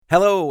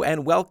Hello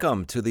and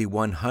welcome to the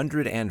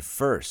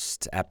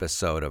 101st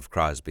episode of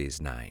Crosby's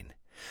Nine,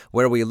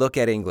 where we look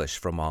at English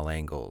from all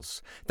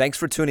angles. Thanks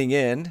for tuning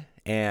in,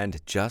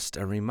 and just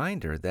a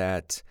reminder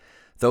that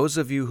those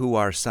of you who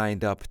are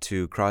signed up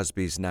to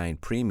Crosby's Nine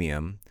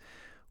Premium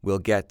will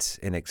get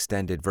an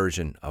extended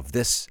version of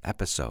this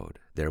episode.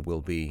 There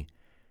will be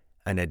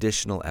an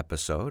additional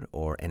episode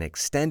or an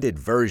extended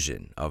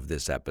version of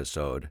this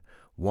episode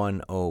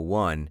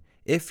 101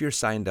 if you're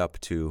signed up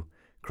to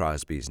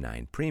Crosby's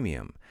Nine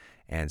Premium.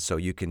 And so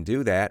you can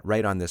do that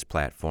right on this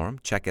platform.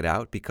 Check it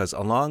out, because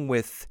along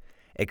with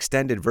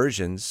extended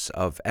versions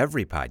of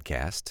every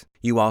podcast,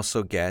 you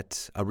also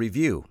get a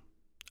review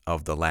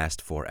of the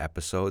last 4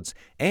 episodes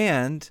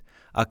and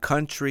a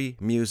country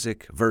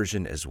music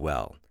version as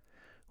well,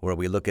 where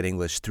we look at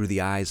English through the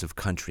eyes of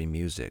country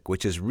music,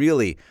 which is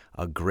really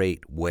a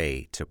great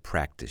way to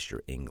practice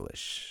your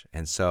English.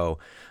 And so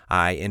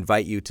I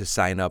invite you to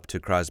sign up to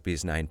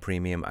Crosby's Nine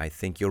Premium. I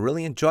think you'll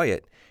really enjoy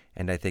it.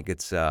 And I think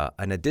it's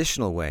an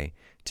additional way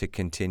to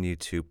continue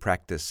to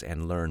practice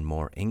and learn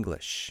more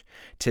English.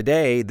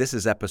 Today, this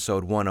is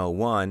episode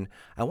 101.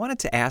 I wanted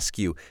to ask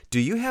you, do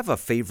you have a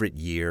favorite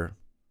year?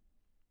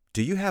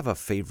 Do you have a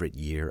favorite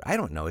year? I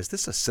don't know. Is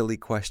this a silly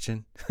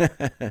question?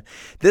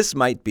 This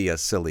might be a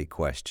silly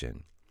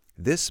question.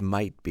 This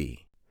might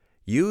be.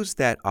 Use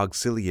that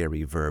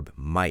auxiliary verb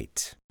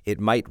might.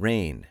 It might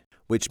rain,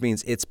 which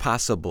means it's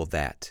possible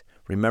that.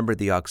 Remember,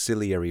 the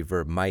auxiliary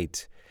verb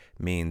might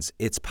means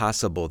it's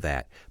possible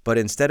that. But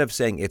instead of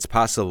saying it's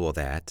possible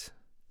that,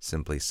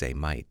 simply say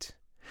might.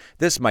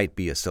 This might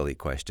be a silly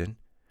question.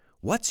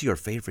 What's your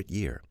favorite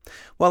year?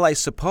 Well, I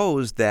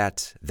suppose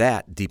that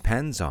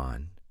depends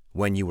on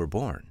when you were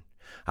born.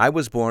 I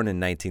was born in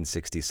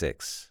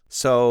 1966.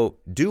 So,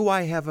 do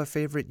I have a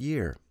favorite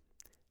year?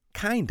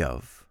 Kind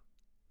of.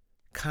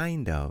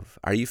 Kind of.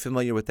 Are you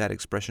familiar with that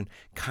expression?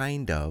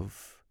 Kind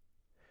of.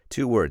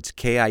 2 words,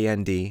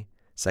 K-I-N-D,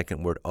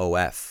 second word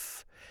O-F.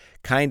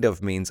 Kind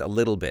of means a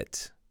little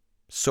bit,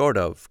 sort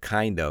of,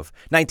 kind of.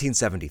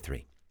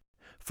 1973.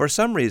 For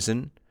some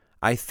reason,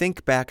 I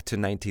think back to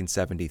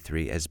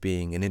 1973 as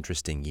being an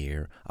interesting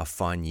year, a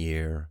fun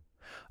year,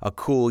 a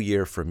cool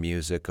year for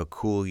music, a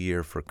cool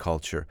year for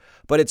culture.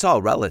 But it's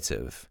all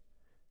relative,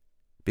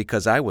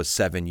 because I was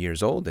 7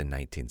 years old in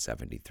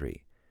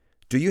 1973.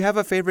 Do you have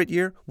a favorite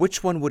year?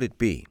 Which one would it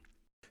be?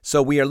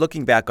 So we are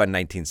looking back on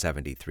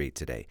 1973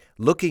 today.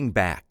 Looking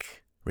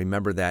back.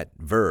 Remember that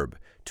verb,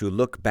 to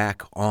look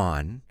back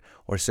on,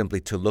 or simply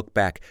to look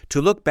back.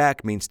 To look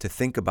back means to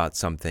think about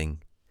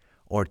something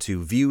or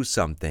to view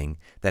something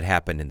that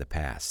happened in the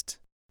past.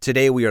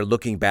 Today we are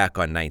looking back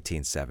on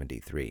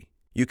 1973.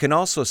 You can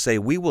also say,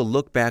 we will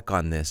look back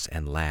on this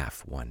and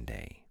laugh one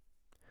day.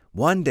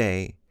 One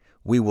day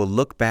we will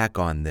look back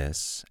on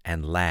this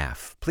and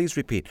laugh. Please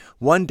repeat.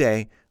 One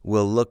day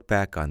we'll look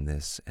back on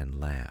this and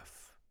laugh.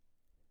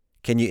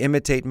 Can you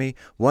imitate me?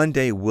 One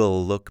day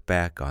we'll look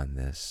back on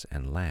this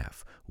and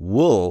laugh.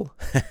 Wool,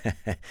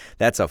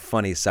 that's a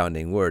funny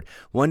sounding word.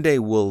 One day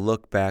we'll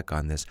look back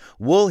on this.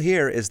 Wool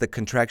here is the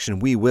contraction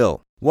we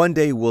will. One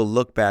day we'll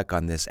look back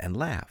on this and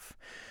laugh.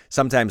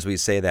 Sometimes we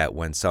say that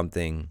when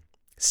something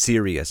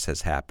serious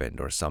has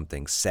happened or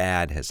something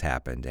sad has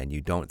happened and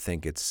you don't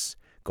think it's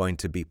going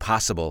to be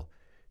possible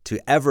to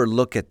ever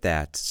look at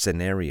that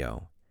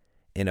scenario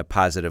in a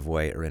positive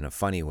way or in a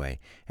funny way.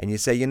 And you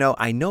say,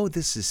 I know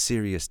this is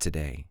serious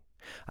today.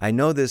 I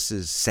know this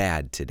is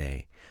sad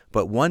today.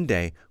 But one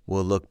day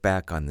we'll look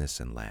back on this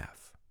and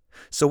laugh.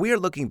 So we are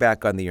looking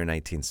back on the year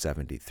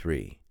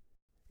 1973.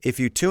 If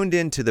you tuned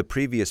in to the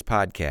previous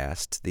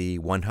podcast, the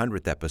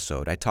 100th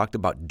episode, I talked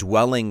about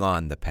dwelling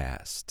on the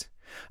past.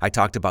 I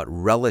talked about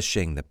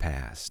relishing the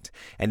past.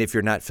 And if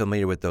you're not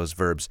familiar with those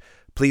verbs,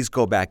 please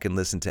go back and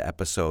listen to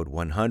episode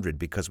 100,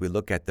 because we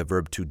look at the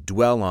verb to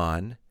dwell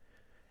on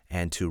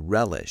and to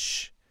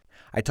relish.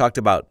 I talked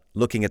about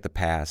looking at the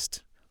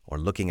past or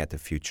looking at the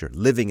future,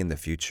 living in the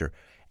future,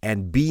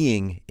 and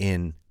being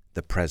in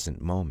the present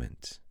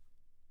moment.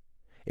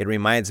 It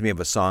reminds me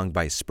of a song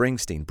by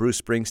Springsteen. Bruce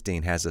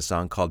Springsteen has a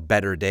song called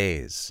Better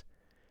Days.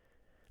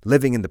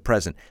 Living in the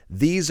present.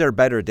 These are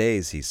better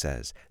days, he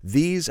says.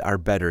 These are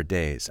better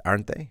days,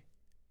 aren't they?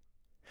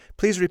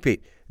 Please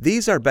repeat.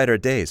 These are better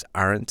days,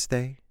 aren't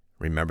they?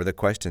 Remember the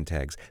question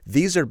tags.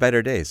 These are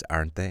better days,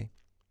 aren't they?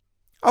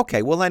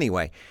 Okay, well,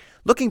 anyway,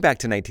 looking back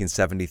to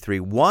 1973,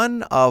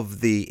 one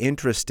of the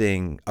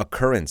interesting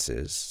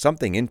occurrences,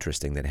 something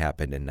interesting that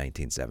happened in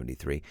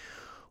 1973,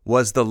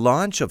 was the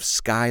launch of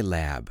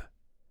Skylab.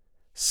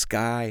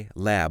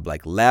 Skylab,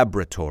 like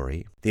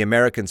laboratory. The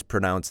Americans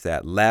pronounce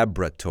that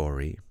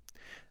laboratory.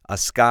 A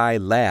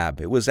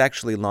Skylab. It was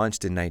actually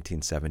launched in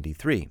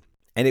 1973.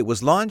 And it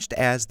was launched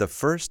as the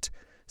first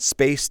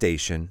space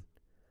station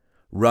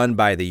run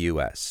by the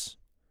U.S.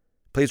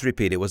 Please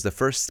repeat. It was the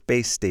first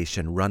space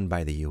station run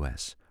by the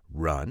U.S.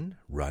 Run?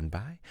 Run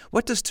by?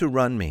 What does to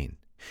run mean?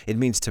 It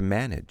means to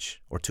manage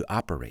or to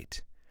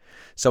operate.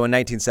 So in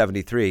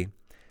 1973,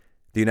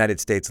 the United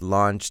States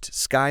launched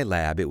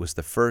Skylab. It was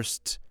the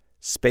first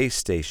space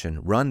station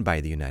run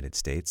by the United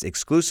States,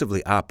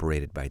 exclusively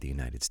operated by the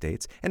United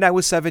States, and I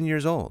was 7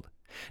 years old.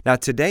 Now,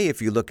 today,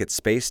 if you look at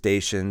space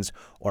stations,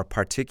 or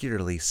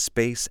particularly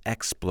space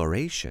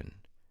exploration,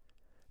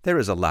 there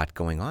is a lot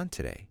going on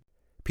today.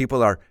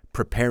 People are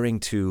preparing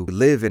to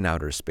live in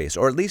outer space,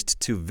 or at least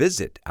to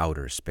visit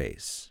outer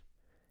space.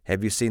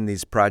 Have you seen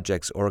these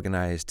projects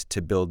organized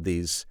to build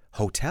these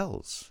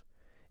hotels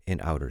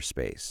in outer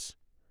space?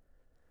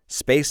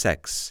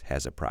 SpaceX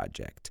has a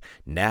project.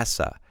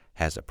 NASA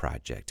has a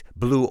project.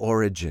 Blue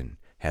Origin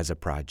has a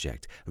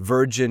project.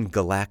 Virgin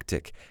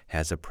Galactic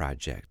has a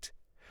project.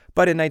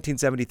 But in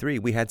 1973,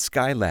 we had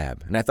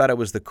Skylab, and I thought it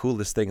was the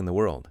coolest thing in the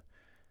world.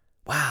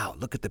 Wow,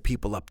 look at the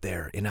people up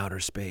there in outer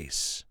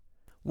space.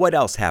 What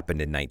else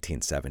happened in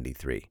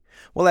 1973?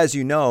 Well, as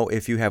you know,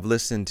 if you have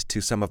listened to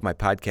some of my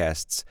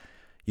podcasts,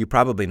 you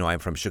probably know I'm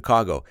from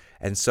Chicago.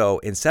 And so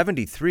in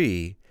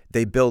 73,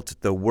 they built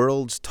the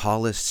world's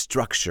tallest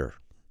structure,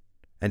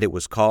 and it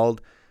was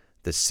called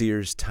the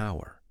Sears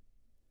Tower.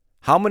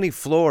 How many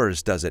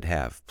floors does it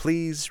have?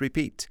 Please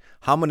repeat.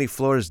 How many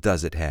floors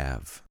does it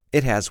have?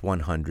 It has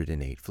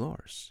 108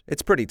 floors.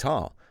 It's pretty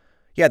tall.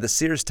 Yeah, the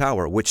Sears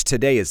Tower, which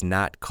today is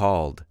not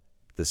called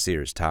the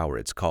Sears Tower,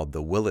 it's called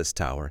the Willis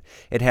Tower.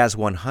 It has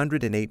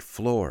 108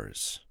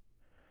 floors.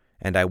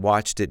 And I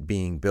watched it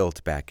being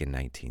built back in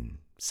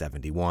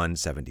 1971,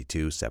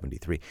 72,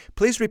 73.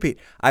 Please repeat.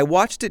 I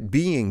watched it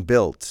being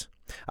built.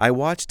 I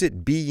watched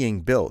it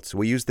being built.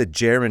 We use the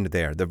gerund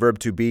there, the verb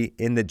to be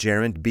in the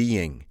gerund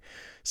being.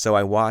 So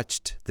I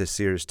watched the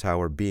Sears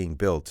Tower being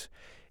built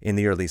in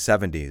the early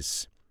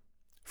 70s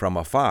from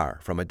afar,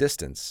 from a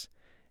distance.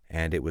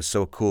 And it was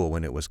so cool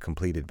when it was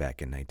completed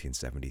back in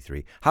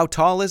 1973. How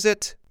tall is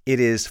it? It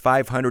is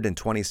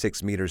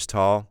 526 meters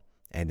tall.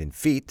 And in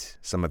feet,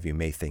 some of you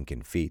may think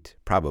in feet,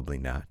 probably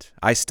not.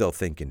 I still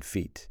think in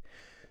feet.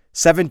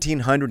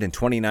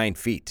 1,729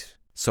 feet.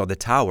 So the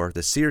tower,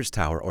 the Sears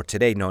Tower, or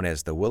today known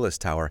as the Willis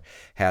Tower,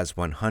 has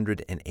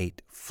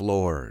 108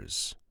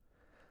 floors.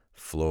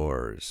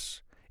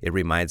 Floors. It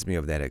reminds me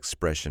of that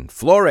expression,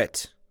 floor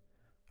it.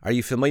 Are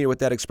you familiar with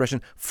that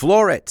expression?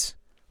 Floor it.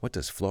 What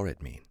does floor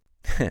it mean?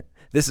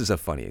 This is a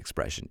funny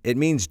expression. It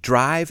means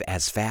drive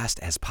as fast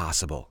as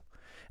possible.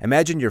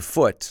 Imagine your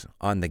foot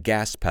on the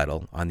gas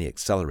pedal, on the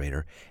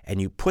accelerator,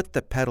 and you put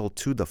the pedal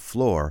to the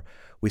floor.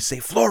 We say,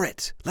 floor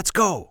it. Let's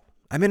go.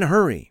 I'm in a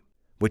hurry.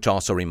 Which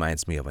also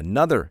reminds me of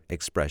another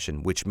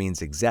expression which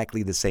means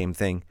exactly the same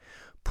thing.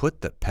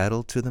 Put the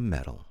pedal to the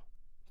metal.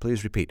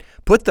 Please repeat.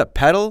 Put the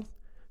pedal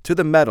to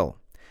the metal.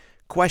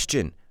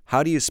 Question,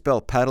 how do you spell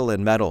pedal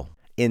and metal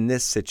in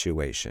this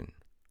situation?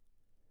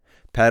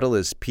 Pedal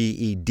is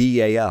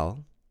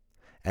P-E-D-A-L,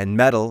 and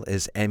metal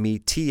is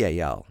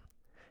M-E-T-A-L.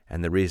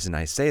 And the reason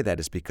I say that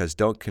is because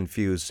don't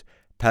confuse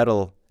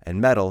pedal and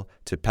metal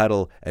to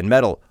pedal and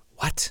metal.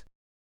 What?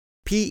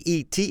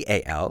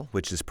 P-E-T-A-L,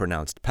 which is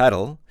pronounced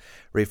pedal,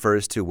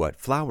 refers to what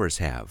flowers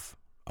have.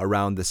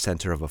 Around the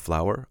center of a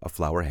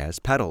flower has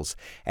petals.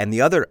 And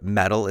the other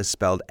metal is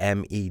spelled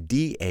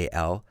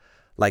M-E-D-A-L,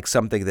 like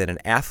something that an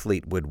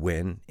athlete would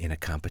win in a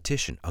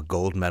competition, a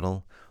gold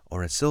medal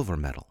or a silver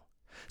medal.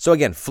 So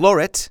again,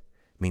 floor it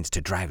means to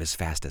drive as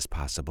fast as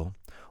possible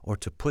or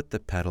to put the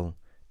pedal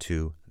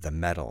to the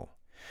metal.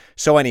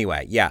 So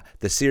anyway, yeah,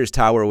 the Sears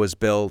Tower was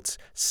built,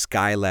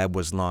 Skylab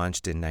was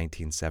launched in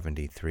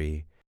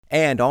 1973,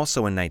 and also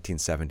in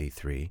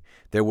 1973,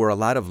 there were a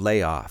lot of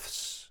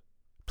layoffs.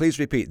 Please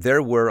repeat,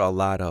 there were a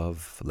lot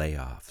of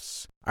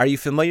layoffs. Are you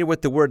familiar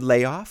with the word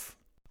layoff?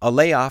 A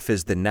layoff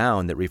is the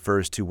noun that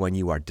refers to when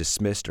you are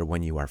dismissed or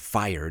when you are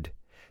fired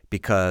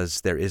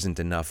because there isn't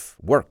enough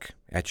work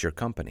at your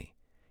company.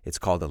 It's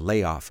called a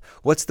layoff.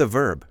 What's the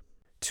verb?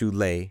 To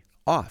lay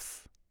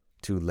off.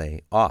 To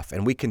lay off.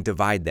 And we can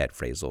divide that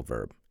phrasal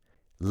verb.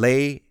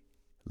 Lay,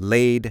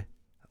 laid,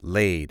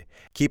 laid.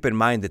 Keep in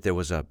mind that there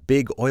was a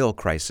big oil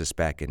crisis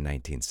back in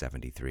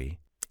 1973.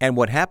 And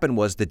what happened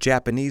was the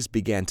Japanese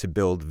began to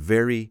build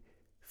very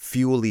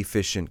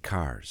fuel-efficient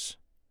cars.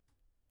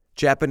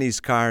 Japanese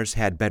cars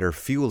had better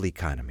fuel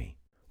economy.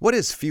 What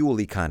is fuel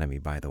economy,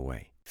 by the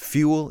way?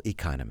 Fuel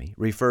economy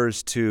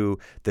refers to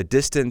the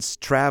distance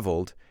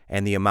traveled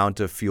and the amount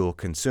of fuel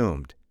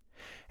consumed.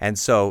 And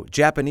so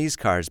Japanese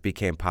cars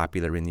became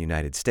popular in the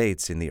United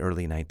States in the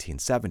early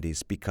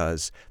 1970s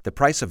because the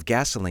price of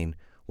gasoline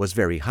was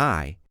very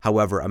high.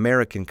 However,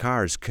 American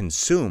cars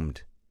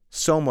consumed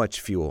so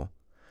much fuel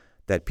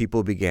that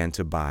people began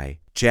to buy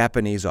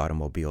Japanese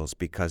automobiles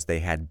because they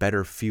had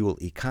better fuel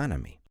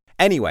economy.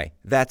 Anyway,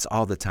 that's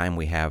all the time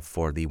we have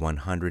for the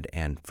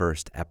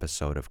 101st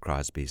episode of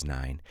Crosby's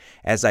Nine.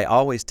 As I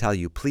always tell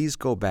you, please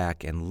go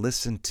back and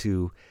listen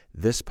to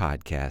this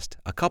podcast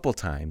a couple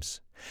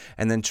times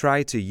and then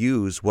try to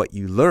use what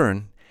you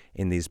learn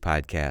in these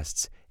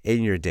podcasts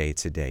in your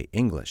day-to-day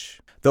English.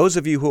 Those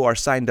of you who are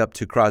signed up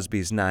to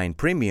Crosby's Nine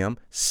Premium,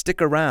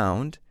 stick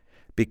around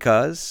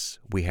because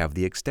we have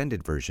the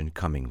extended version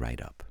coming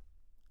right up.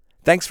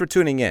 Thanks for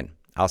tuning in.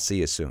 I'll see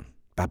you soon.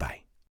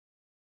 Bye-bye.